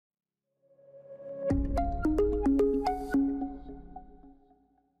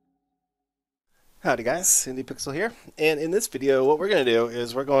Howdy guys, Pixel here, and in this video what we're going to do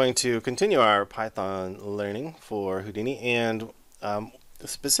is we're going to continue our Python learning for Houdini, and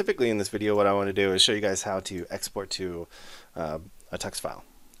specifically in this video what I want to do is show you guys how to export to a text file,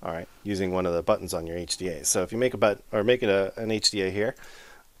 alright, using one of the buttons on your HDA. So if you make a button, or make it an HDA here,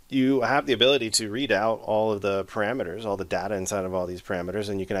 you have the ability to read out all of the parameters, all the data inside of all these parameters,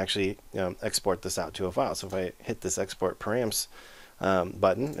 and you can actually export this out to a file. So if I hit this export params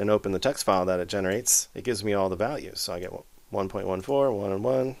button and open the text file that it generates, it gives me all the values. So I get 1.14, 1 and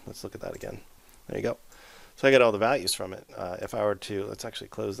 1. Let's look at that again. There you go. So I get all the values from it. If I were to, let's actually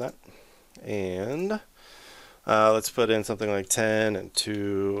close that. And let's put in something like 10 and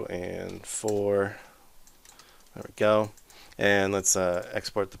 2 and 4. There we go. And let's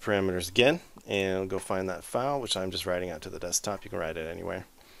export the parameters again. And we'll go find that file, which I'm just writing out to the desktop. You can write it anywhere.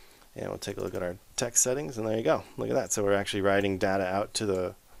 And we'll take a look at our text settings, and there you go. Look at that. So we're actually writing data out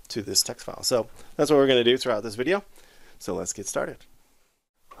to this text file. So that's what we're going to do throughout this video. So let's get started.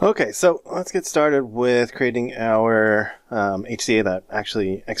 Okay, so let's get started with creating our HDA that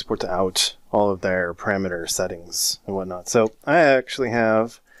actually exports out all of their parameter settings and whatnot. So I actually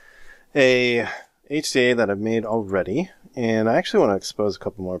have a HDA that I've made already, and I actually want to expose a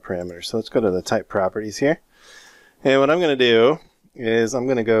couple more parameters. So let's go to the type properties here. And what I'm going to do is I'm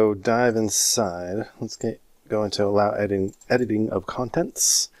going to go dive inside. Let's go into allow editing of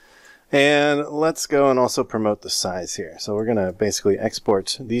contents, and let's go and also promote the size here. So we're going to basically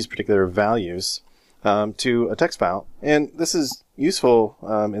export these particular values to a text file, and this is useful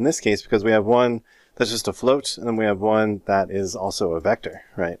in this case because we have one that's just a float, and then we have one that is also a vector,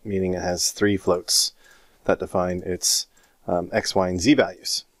 right? Meaning it has 3 floats that define its x, y, and z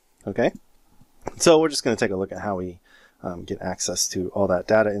values. Okay, so we're just going to take a look at how we get access to all that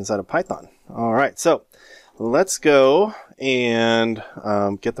data inside of Python. All right, so let's go and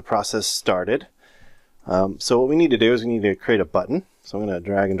get the process started. So what we need to do is we need to create a button. So I'm going to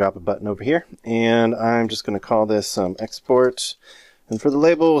drag and drop a button over here, and I'm just going to call this export. And for the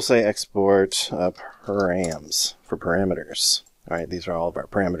label, we'll say export params for parameters. All right, these are all of our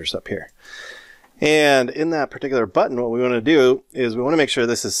parameters up here. And in that particular button, what we want to do is we want to make sure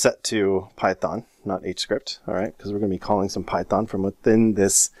this is set to Python, not HScript, all right, because we're going to be calling some Python from within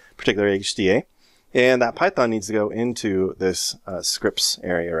this particular HDA. And that Python needs to go into this scripts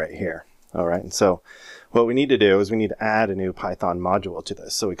area right here, all right. And so what we need to do is we need to add a new Python module to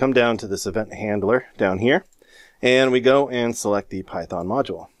this. So we come down to this event handler down here, and we go and select the Python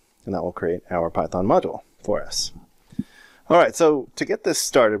module, and that will create our Python module for us. All right, so to get this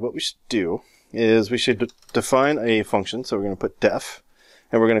started, what we should do is we should define a function. So we're going to put def,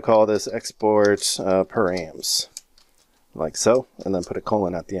 and we're going to call this export params, like so, and then put a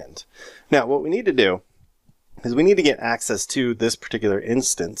colon at the end. Now what we need to do is we need to get access to this particular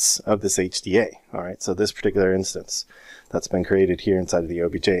instance of this HDA. All right, so this particular instance that's been created here inside of the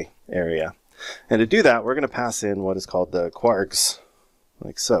OBJ area. And to do that, we're going to pass in what is called the quarks,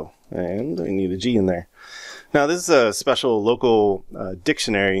 like so, and we need a G in there. Now this is a special local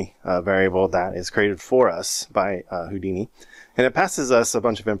dictionary variable that is created for us by Houdini, and it passes us a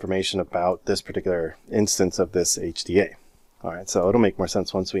bunch of information about this particular instance of this HDA. All right, so it'll make more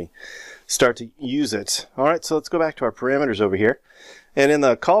sense once we start to use it. All right, so let's go back to our parameters over here, and in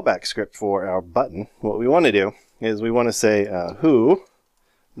the callback script for our button, what we want to do is we want to say who.pwd,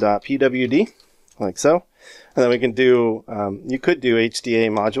 like so, and then we can do, you could do HDA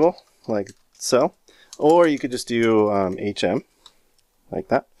module, like so, or you could just do HM, like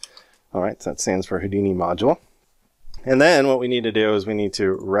that. All right, so that stands for Houdini module. And then what we need to do is we need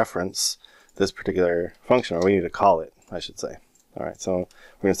to reference this particular function, or we need to call it, I should say. All right, so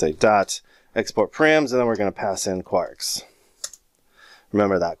we're going to say dot export params, and then we're going to pass in quarks.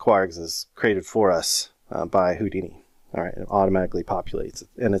 Remember that quarks is created for us by Houdini. All right, it automatically populates,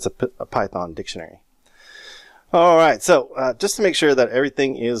 and it's a Python dictionary. All right, so just to make sure that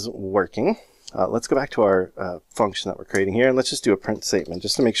everything is working, let's go back to our function that we're creating here, and let's just do a print statement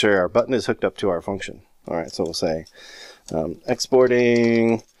just to make sure our button is hooked up to our function. All right, so we'll say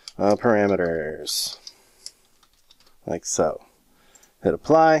exporting parameters, like so. Hit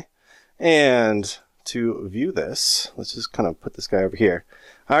apply, and to view this, let's just kind of put this guy over here.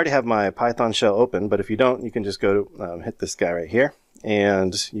 I already have my Python shell open, but if you don't, you can just go to hit this guy right here,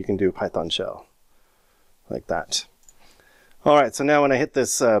 and you can do Python shell, like that. All right, so now when I hit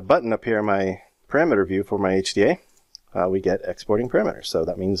this button up here in my parameter view for my HDA, we get exporting parameters. So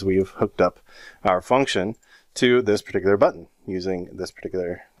that means we've hooked up our function to this particular button using this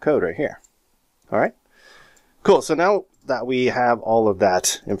particular code right here. All right, cool. So now that we have all of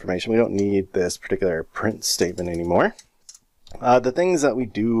that information, we don't need this particular print statement anymore. The things that we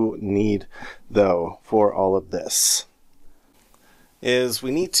do need, though, for all of this is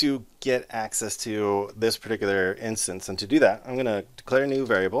we need to get access to this particular instance. And to do that, I'm going to declare a new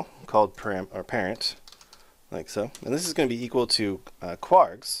variable called parent, like so. And this is going to be equal to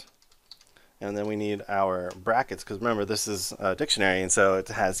quargs. And then we need our brackets, because remember, this is a dictionary, and so it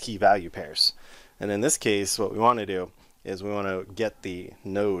has key value pairs. And in this case, what we want to do is we want to get the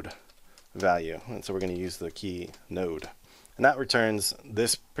node value. And so we're going to use the key node. And that returns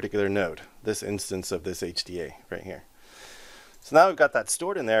this particular node, this instance of this HDA right here. So now we've got that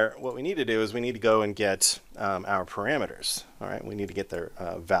stored in there. What we need to do is we need to go and get our parameters. All right, we need to get their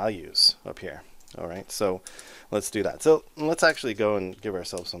values up here. All right, so let's do that. So let's actually go and give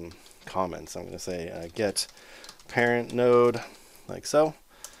ourselves some comments. I'm going to say get parent node, like so.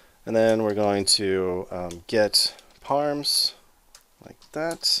 And then we're going to get parms, like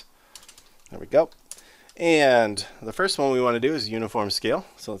that. There we go. And the first one we want to do is uniform scale.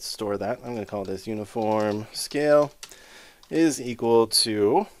 So let's store that. I'm going to call this uniform scale is equal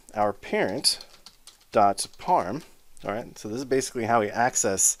to our parent dot parm. All right, so this is basically how we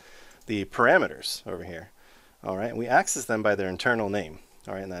access the parameters over here. All right, we access them by their internal name.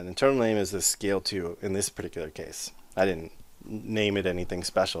 All right, and that internal name is the scale 2 in this particular case. I didn't name it anything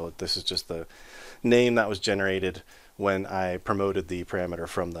special. This is just the name that was generated when I promoted the parameter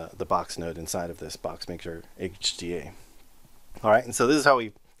from the box node inside of this box maker HDA. All right, and so this is how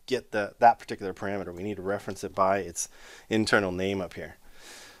we get that particular parameter. We need to reference it by its internal name up here.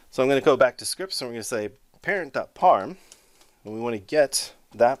 So I'm going to go back to scripts, and we're going to say parent.parm, and we want to get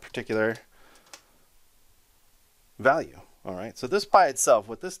that particular value. All right, so this by itself,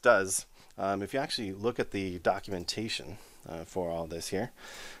 what this does, if you actually look at the documentation for all this here,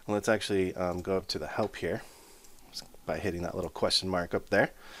 let's actually go up to the help here by hitting that little question mark up there.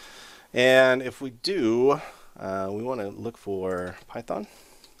 And if we do, we want to look for Python.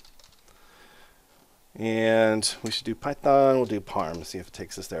 And we should do Python, we'll do parm, see if it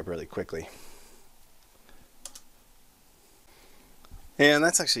takes us there really quickly. And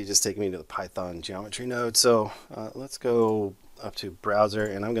that's actually just taking me to the Python geometry node. So let's go up to browser,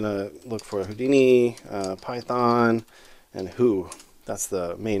 and I'm going to look for Houdini, Python, and Who. That's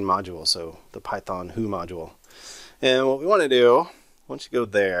the main module, so the Python Who module. And what we want to do, once you go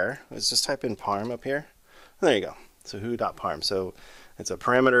there, is just type in parm up here. And there you go. So who.parm. So it's a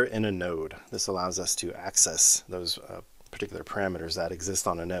parameter in a node. This allows us to access those particular parameters that exist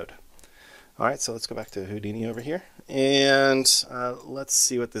on a node. All right, so let's go back to Houdini over here, and let's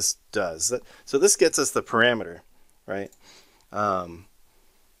see what this does. So this gets us the parameter, right? And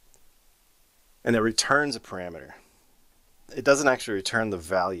it returns a parameter. It doesn't actually return the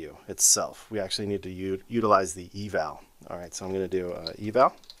value itself. We actually need to utilize the eval. All right, so I'm going to do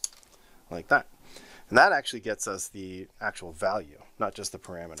eval like that. And that actually gets us the actual value, not just the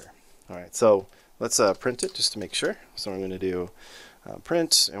parameter. All right, so let's print it just to make sure. So I'm going to do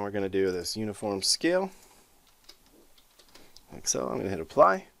print, and we're going to do this uniform scale, like so. I'm going to hit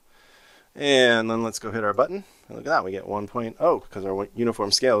apply, and then let's go hit our button. And look at that, we get 1.0 because our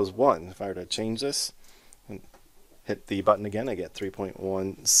uniform scale is 1. If I were to change this and hit the button again, I get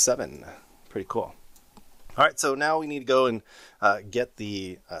 3.17. Pretty cool. All right, so now we need to go and get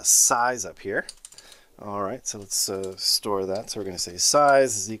the size up here. All right, so let's store that. So we're going to say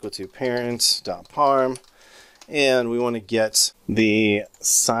size is equal to parent.parm, and we want to get the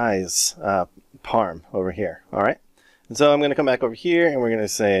size parm over here. All right, and so I'm going to come back over here, and we're going to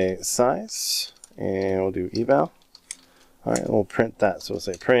say size, and we'll do eval. All right, and we'll print that. So we'll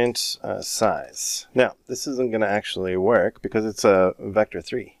say print size. Now, this isn't going to actually work because it's a vector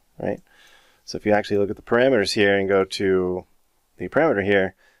 3, right? So if you actually look at the parameters here and go to the parameter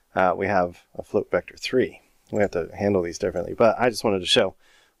here, we have a float vector 3. We have to handle these differently, but I just wanted to show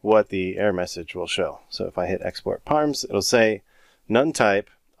what the error message will show. So if I hit export parms, it'll say none type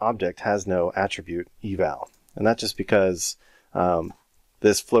object has no attribute eval. And that's just because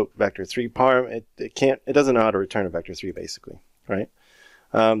this float vector 3 parm, it doesn't know how to return a vector 3 basically, right?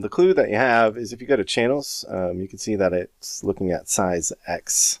 The clue that you have is if you go to channels, you can see that it's looking at size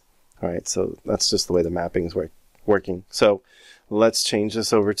X. All right, so that's just the way the mapping is working. So let's change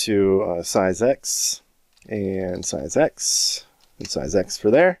this over to size X and size X and size X for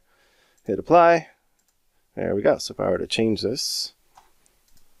there. Hit apply. There we go. So if I were to change this,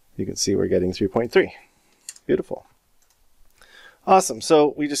 you can see we're getting 3.3. Beautiful. Awesome.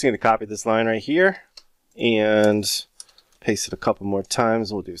 So we just need to copy this line right here and paste it a couple more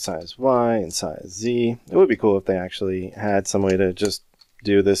times. We'll do size Y and size Z. It would be cool if they actually had some way to just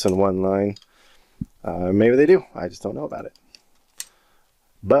do this in one line. Maybe they do. I just don't know about it.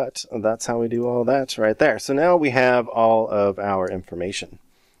 But that's how we do all that right there. So now we have all of our information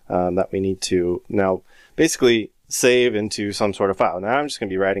that we need to now basically save into some sort of file. Now I'm just going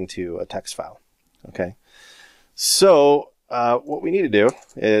to be writing to a text file. Okay. So what we need to do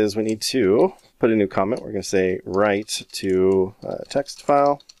is we need to put a new comment. We're going to say write to text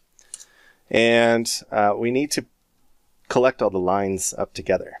file. And we need to collect all the lines up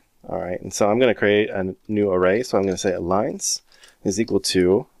together. All right. And so I'm going to create a new array. So I'm going to say lines is equal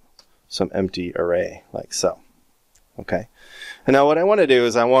to some empty array like so. Okay. And now what I want to do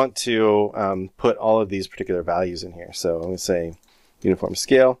is I want to put all of these particular values in here. So I'm going to say uniform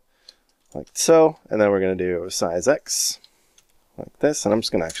scale like so, and then we're going to do size X like this, and I'm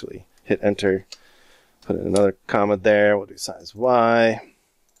just going to actually hit enter, put in another comma there. We'll do size Y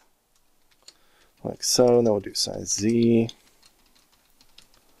like so, and then we'll do size Z.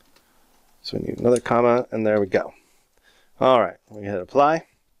 So we need another comma, and there we go. All right, we hit apply.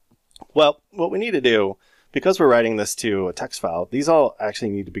 Well, what we need to do, because we're writing this to a text file, these all actually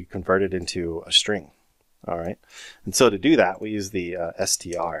need to be converted into a string. All right, and so to do that, we use the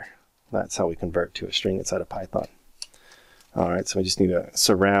str. That's how we convert to a string inside of Python. All right, so we just need to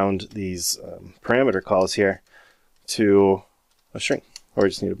surround these parameter calls here to a string, or we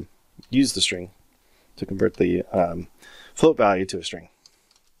just need to use the string to convert the float value to a string.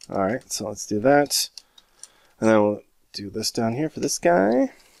 All right, so let's do that. And then we'll do this down here for this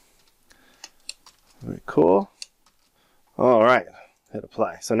guy. Very cool. All right, hit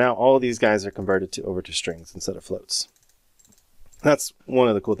apply. So now all of these guys are converted over to strings instead of floats. That's one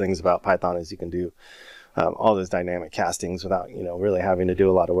of the cool things about Python is you can do all those dynamic castings without, really having to do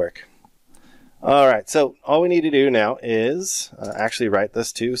a lot of work. All right, so all we need to do now is actually write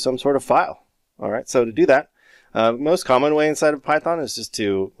this to some sort of file. All right, so to do that, most common way inside of Python is just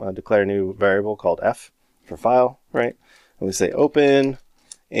to declare a new variable called f for file, right? And we say open,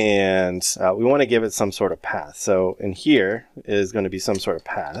 and we want to give it some sort of path. So in here is going to be some sort of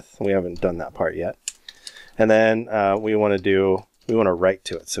path. We haven't done that part yet. And then we want to write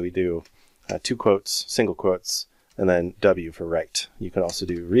to it. So we do two quotes, single quotes, and then W for write. You can also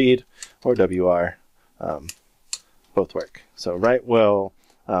do read or WR, both work. So write will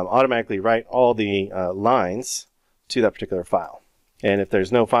automatically write all the lines to that particular file. And if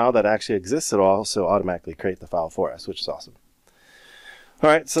there's no file that actually exists, it'll also automatically create the file for us, which is awesome. All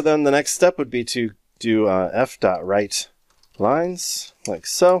right, so then the next step would be to do f.write lines like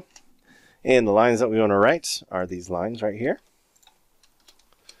so. And the lines that we want to write are these lines right here.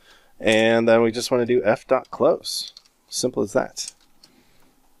 And then we just want to do f.close. Simple as that.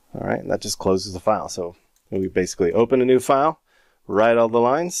 All right, and that just closes the file. So we basically open a new file, write all the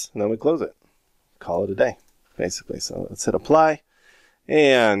lines, and then we close it. Call it a day, basically. So let's hit apply.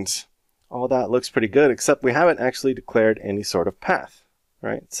 And all that looks pretty good, except we haven't actually declared any sort of path,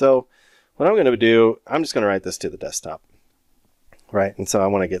 right? So what I'm going to do, I'm just going to write this to the desktop. Right, and so I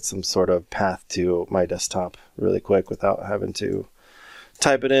want to get some sort of path to my desktop really quick without having to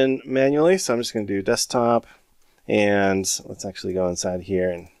type it in manually. So I'm just going to do desktop, and let's actually go inside here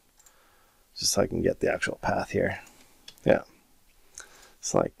and just so I can get the actual path here. Yeah,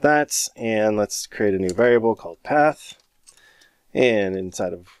 it's like that. And let's create a new variable called path, and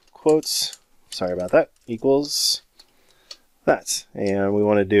inside of quotes, sorry about that, equals that. And we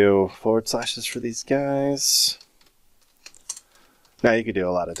want to do forward slashes for these guys. Now you could do a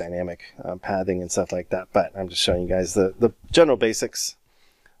lot of dynamic pathing and stuff like that, but I'm just showing you guys the general basics.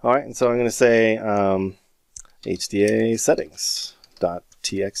 All right, and so I'm going to say HDA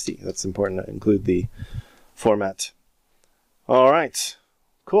settings.txt. That's important to include the format. All right,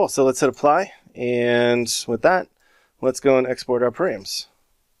 cool. So let's hit apply, and with that, let's go and export our params.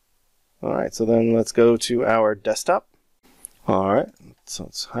 All right, so then let's go to our desktop. All right, so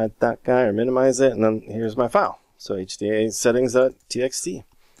let's hide that guy or minimize it, and then here's my file. So HDA settings.txt.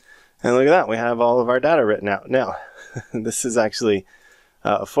 And look at that, we have all of our data written out. Now, this is actually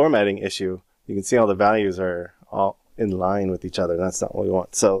a formatting issue. You can see all the values are all in line with each other. That's not what we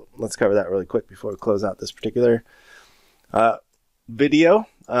want. So let's cover that really quick before we close out this particular video.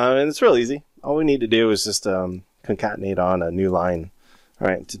 And it's real easy. All we need to do is just concatenate on a new line. All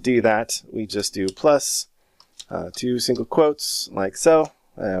right, to do that, we just do plus two single quotes like so.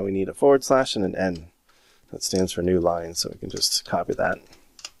 We need a forward slash and an N. That stands for new line, so we can just copy that.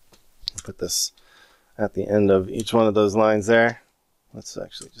 Put this at the end of each one of those lines there. Let's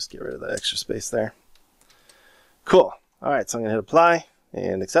actually just get rid of that extra space there. Cool. All right, so I'm going to hit apply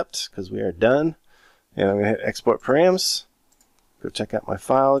and accept because we are done. And I'm going to hit export params. Go check out my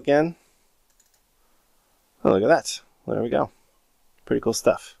file again. Oh, look at that. There we go. Pretty cool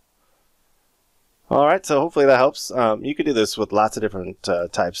stuff. All right, so hopefully that helps. You could do this with lots of different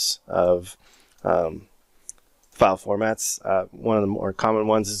types of file formats. One of the more common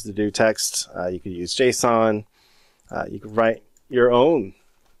ones is to do text. You could use JSON. You could write your own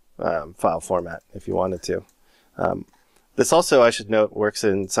file format if you wanted to. This also, I should note, works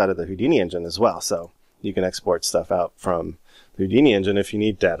inside of the Houdini engine as well. So you can export stuff out from the Houdini engine if you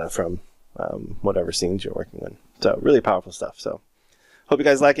need data from whatever scenes you're working in. So really powerful stuff. So hope you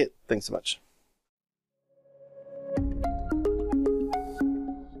guys like it. Thanks so much.